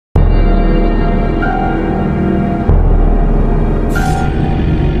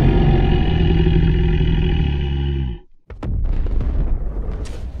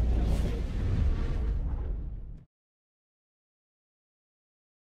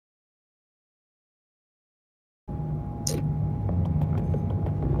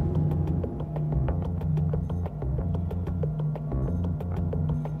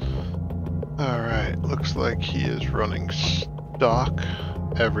Alright, looks like he is running stock,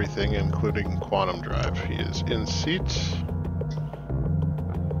 everything including quantum drive. He is in seats.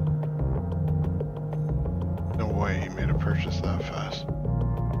 No way he made a purchase that fast.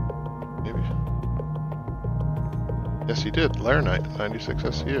 Maybe. Yes, he did. Laranite, 96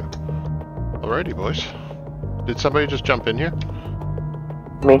 SCU. Alrighty, boys. Did somebody just jump in here?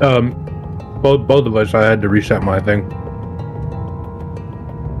 Me. Both of us. I had to reset my thing.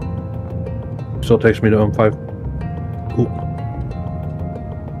 Still takes me to M5. Cool.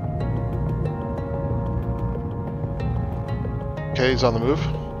 Okay, he's on the move.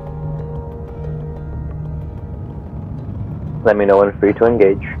 Let me know when free to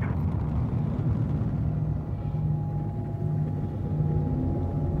engage.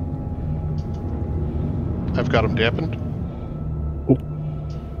 I've got him dampened. Cool.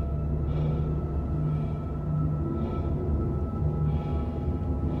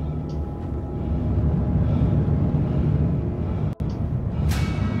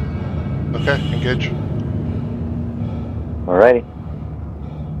 Okay, engage. Alrighty.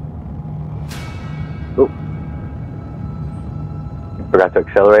 Oop. Forgot to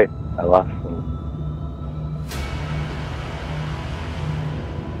accelerate. I lost them.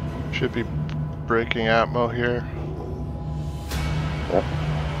 Should be breaking atmo here. Yep.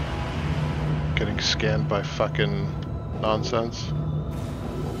 Getting scanned by fucking nonsense.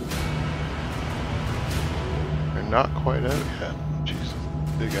 They're not quite out yet. Jeez,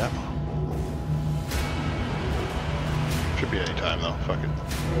 big atmo. Should be any time though. Fuck it.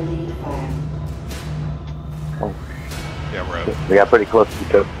 Oh. Yeah, we're out. We got pretty close to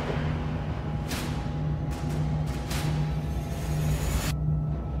each other.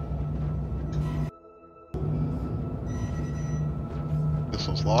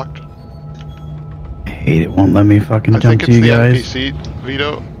 Missile's locked. I hate it. Won't let me fucking I jump think to it's you the guys. NPC.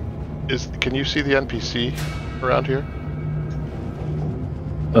 Vito, can you see the NPC around here?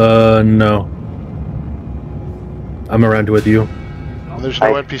 No. I'm around with you. And there's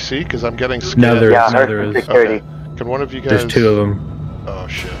no NPC because I'm getting scanned. No, there is. Yeah, No, there Hurston is. Security. Okay. Can one of you guys? There's two of them. Oh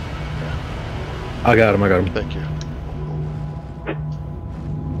shit. Okay. I got him. I got him. Thank you.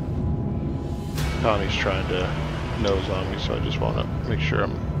 Connie's trying to nose on me, so I just want to make sure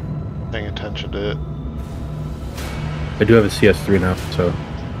I'm paying attention to it. I do have a CS3 now, so.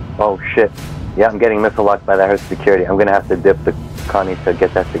 Oh shit. Yeah, I'm getting missile locked by that Hurston Security. I'm gonna have to dip the Connie to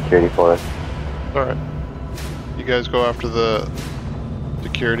get that security for us. All right. You guys go after the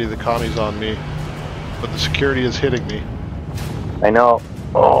security. The Connie's on me, but the security is hitting me. I know.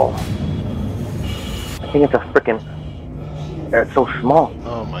 Oh. I think it's a frickin'. It's so small.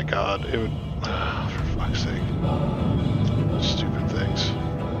 Oh my god! It would. For fuck's sake! Stupid things.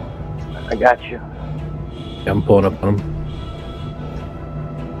 I got you. Yeah, I'm pulling up on him.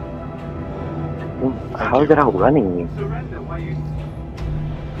 How is it outrunning me?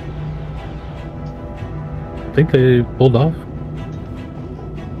 I think they pulled off.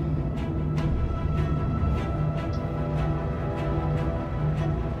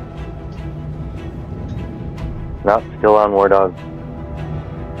 No, still on War Dog.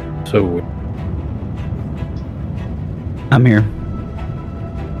 So. I'm here.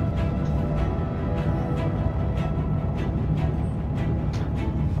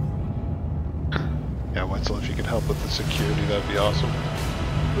 Yeah, Wetzel, if you could help with the security, that'd be awesome.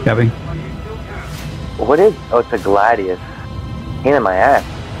 Copy. What is? Oh, it's a Gladius. Pain in my ass.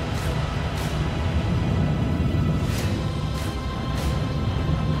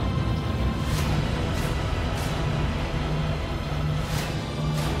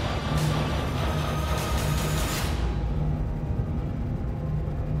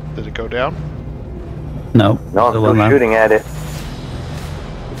 Did it go down? No. No, I'm still still alive. shooting at it.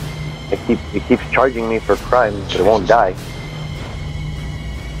 It keeps charging me for crime, but it won't die.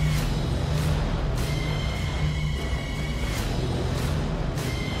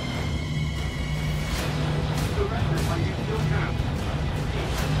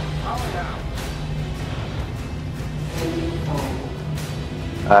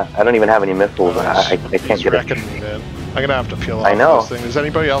 I don't even have any missiles. I can't He's get wrecking it. me, man. I'm gonna have to peel off I know. this thing. Does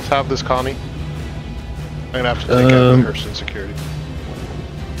anybody else have this Connie? I'm gonna have to take out the Hurston Security.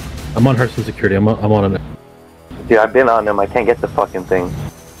 I'm on Hurston Security. I'm on it. Dude, I've been on them. I can't get the fucking thing.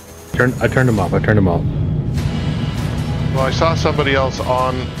 I turned him off. I turned him off. Well, I saw somebody else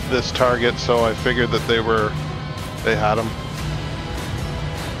on this target, so I figured that they had him.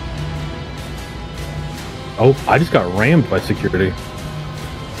 Oh, I just got rammed by security.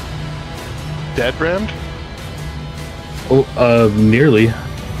 Dead rammed? Oh, nearly.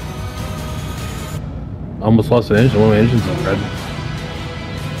 Almost lost an engine. One of my engines is red.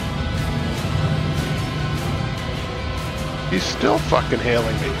 He's still fucking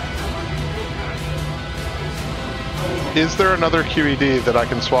hailing me. Is there another QED that I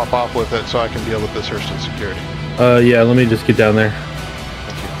can swap off with it so I can deal with this Hurston Security? Yeah, let me just get down there.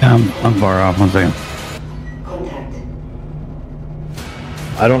 I'm far off. 1 second.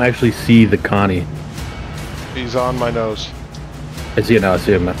 I don't actually see the Connie. He's on my nose. I see it now. I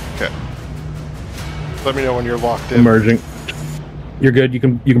see him now. Okay. Let me know when you're locked in. Emerging. You're good. You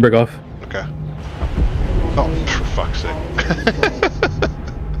can break off. Okay. Oh, for fuck's sake.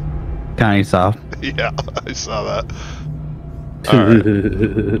 Connie soft. Yeah, I saw that.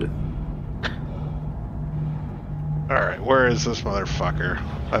 Alright, where is this motherfucker?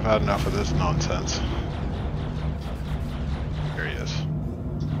 I've had enough of this nonsense. Here he is.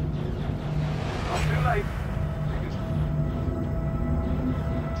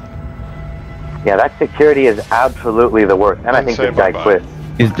 Yeah, that security is absolutely the worst. And I think this guy quit.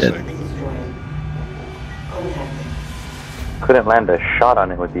 He's dead. Couldn't land a shot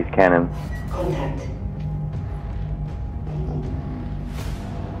on it with these cannons.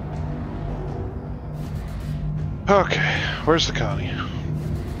 Okay, where's the Connie?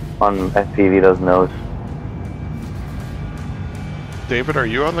 On FPV, those knows. David, are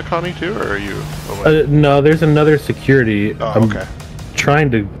you on the Connie too, or are you away? No, there's another security. Oh, okay.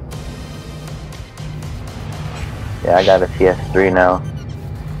 Trying to. Yeah, I got a CS3 now.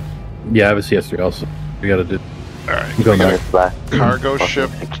 Yeah, I have a CS3 also. We gotta do. Alright, Go back. This last cargo fucking ship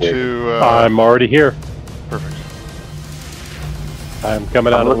security. to... I'm already here. Perfect. I'm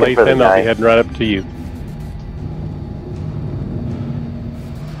coming out of looking for the Lathan. I'll guy. be heading right up to you.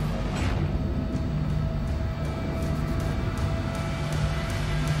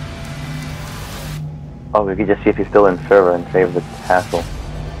 Oh, we could just see if he's still in server and save the hassle.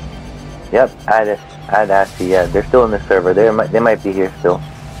 Yep, add Asty. Yeah, they're still in the server. They might be here still.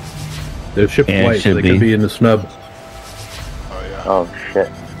 They're shipped Yeah, it white, so should they be. could be in the snub. Oh, yeah. Oh shit.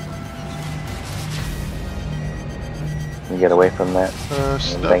 Can you get away from that?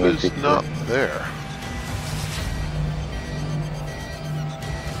 Snub Bang it is secret. not there.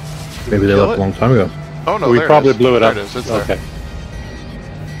 Did Maybe we they kill left it? a long time ago. Oh no, we there probably it is. blew it there up. It is. It's Okay. there.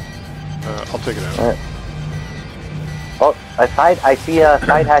 I'll take it out. Alright. Oh, a side. I see a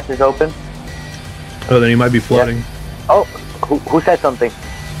side hatch is open. Oh, then he might be floating. Oh, who said something?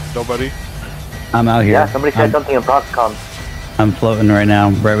 Nobody? I'm out here. Yeah, somebody said something in Proxcom. I'm floating right now,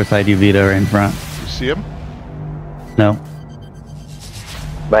 right beside you, Vito, right in front. You see him? No.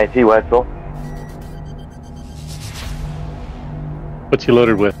 But I see Wetzel. What's he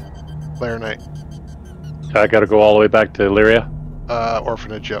loaded with? Laranite. I gotta go all the way back to Illyria.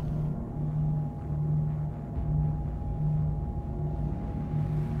 Orphanage, yep.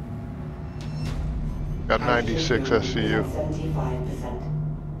 Got 96 SCU.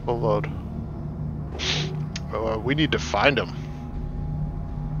 Full load. We need to find him.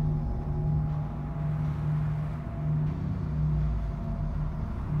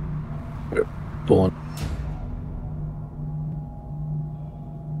 Pulling.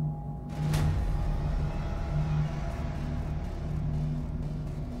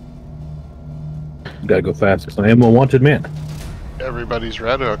 Gotta go fast because I am a wanted man. Everybody's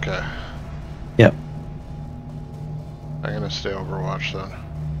ready? Okay. Yep. I'm gonna stay Overwatch then.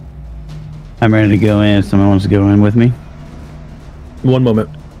 I'm ready to go in if someone wants to go in with me. One moment.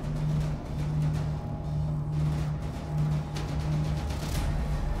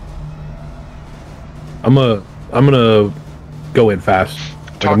 I'm gonna go in fast.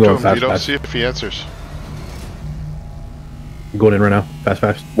 Talk I'm to going him, fast, Vito, fast. see if he answers. I'm going in right now. Fast,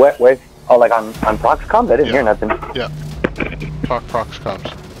 fast. Where? Oh, like on Proxcom? I didn't Yeah. hear nothing. Yeah. Talk Proxcoms.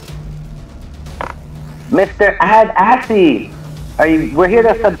 Mr. Ad Assy! We're here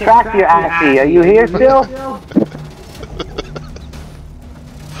to subtract your Assy. Are you here still?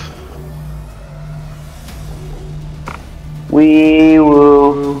 Wee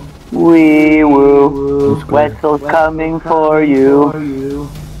woo. Wee woo. Wetzel's coming for you.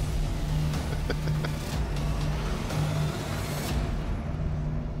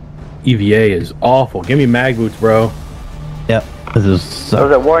 EVA is awful. Give me mag boots, bro. Yep. This is so.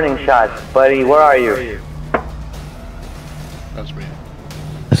 Those are warning shots, buddy. Where are you? That's me.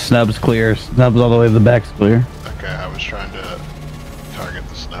 The snub's clear. Snub's all the way to the back's clear. Okay, I was trying to target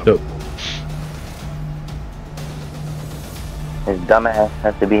the snub. Dope. His dumbass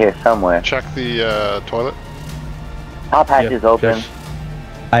has to be here somewhere. Check the toilet. Top hatch Yep, is open. check.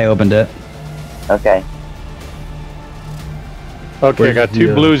 I opened it. Okay. Okay, I Where's got two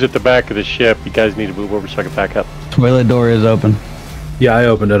the, blues at the back of the ship. You guys need to move over so I can back up. Toilet door is open. Yeah, I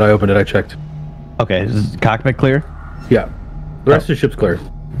opened it. I checked. Okay, is the cockpit clear? Yeah. The rest of the ship's clear.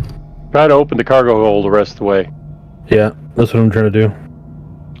 Try to open the cargo hold the rest of the way. Yeah, that's what I'm trying to do.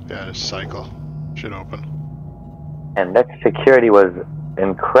 Yeah, just cycle. Should open. And that security was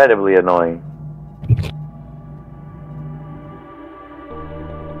incredibly annoying.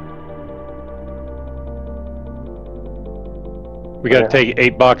 We got to take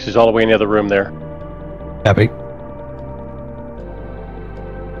 8 boxes all the way in the other room there. Happy.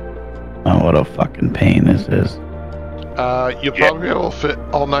 Oh, what a fucking pain this is. You'll probably be able to fit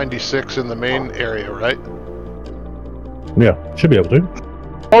all 96 in the main area, right? Yeah, should be able to.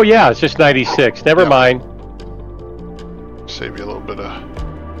 Oh yeah, it's just 96. Never mind. Save you a little bit of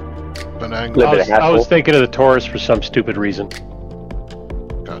an angle. I was thinking of the Taurus for some stupid reason.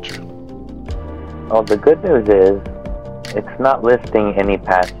 Gotcha. Well, the good news is, it's not listing any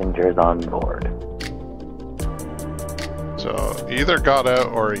passengers on board. So, he either got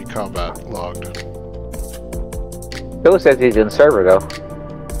out or he combat logged. Bill says he's in server though.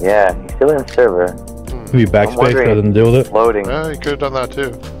 Yeah, he's still in server. Maybe backspace rather than deal with it. Loading. Yeah, you could have done that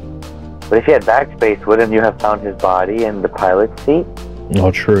too. But if you had backspace, wouldn't you have found his body in the pilot seat?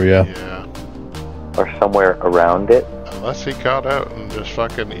 Oh, true, yeah. Yeah. Or somewhere around it? Unless he got out and just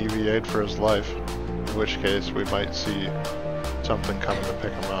fucking EVA'd for his life. In which case, we might see something coming to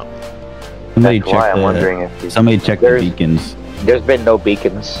pick him up. Somebody That's why check I'm wondering if he's... Somebody check the beacons. There's been no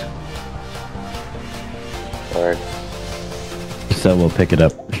beacons. Or... So we'll pick it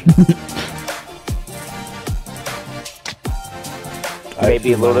up.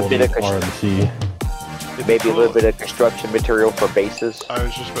 Maybe a little bit of RMC. maybe a little bit of construction material for bases. I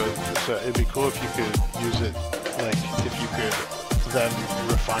was just about to say, it'd be cool if you could use it, like, if you could then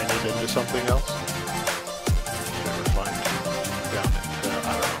refine it into something else. Refine it down into,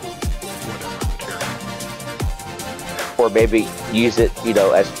 I don't know, whatever material. Or maybe use it, you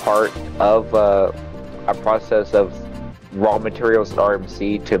know, as part of a process of raw materials at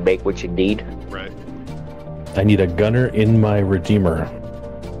RMC to make what you need. Right. I need a gunner in my Redeemer.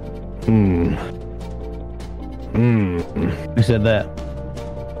 Who said that?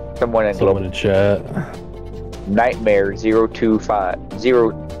 Someone in Someone in chat. Nightmare 0245.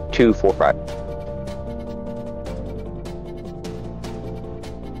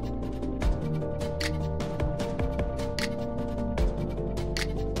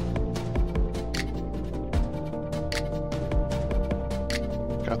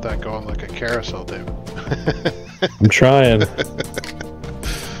 Got that going like a carousel, David. I'm trying.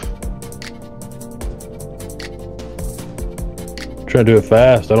 Trying to do it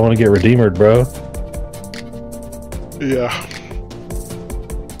fast. I don't want to get redeemered, bro. Yeah.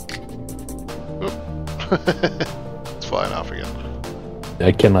 It's flying off again.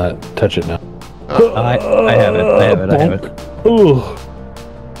 I cannot touch it now. I have it. I have it. Ooh.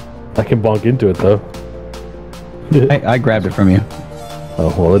 I can bonk into it though. I grabbed it from you.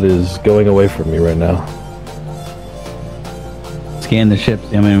 Oh, well, it is going away from me right now. Scan the ships.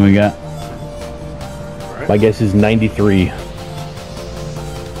 See how many we got. My guess is 93.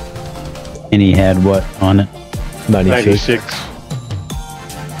 And he had what on it? 96.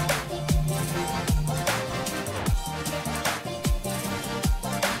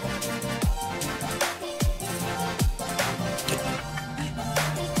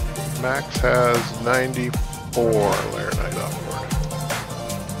 Max has 94 Laranite on board.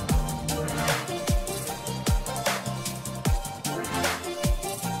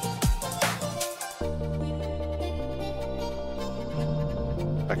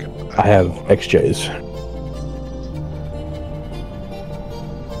 I have XJs.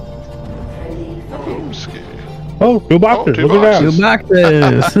 Oh, 2 boxes. Oh, 2 Look at boxes. that. 2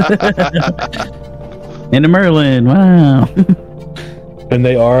 boxes! And a Merlin, wow. And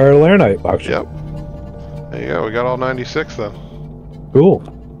they are Laranite boxes. Yep. There you go. We got all 96 then. Cool.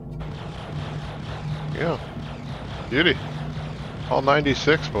 Yeah. Beauty. All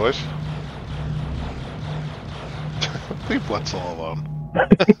 96, boys. Leave Wetzel alone.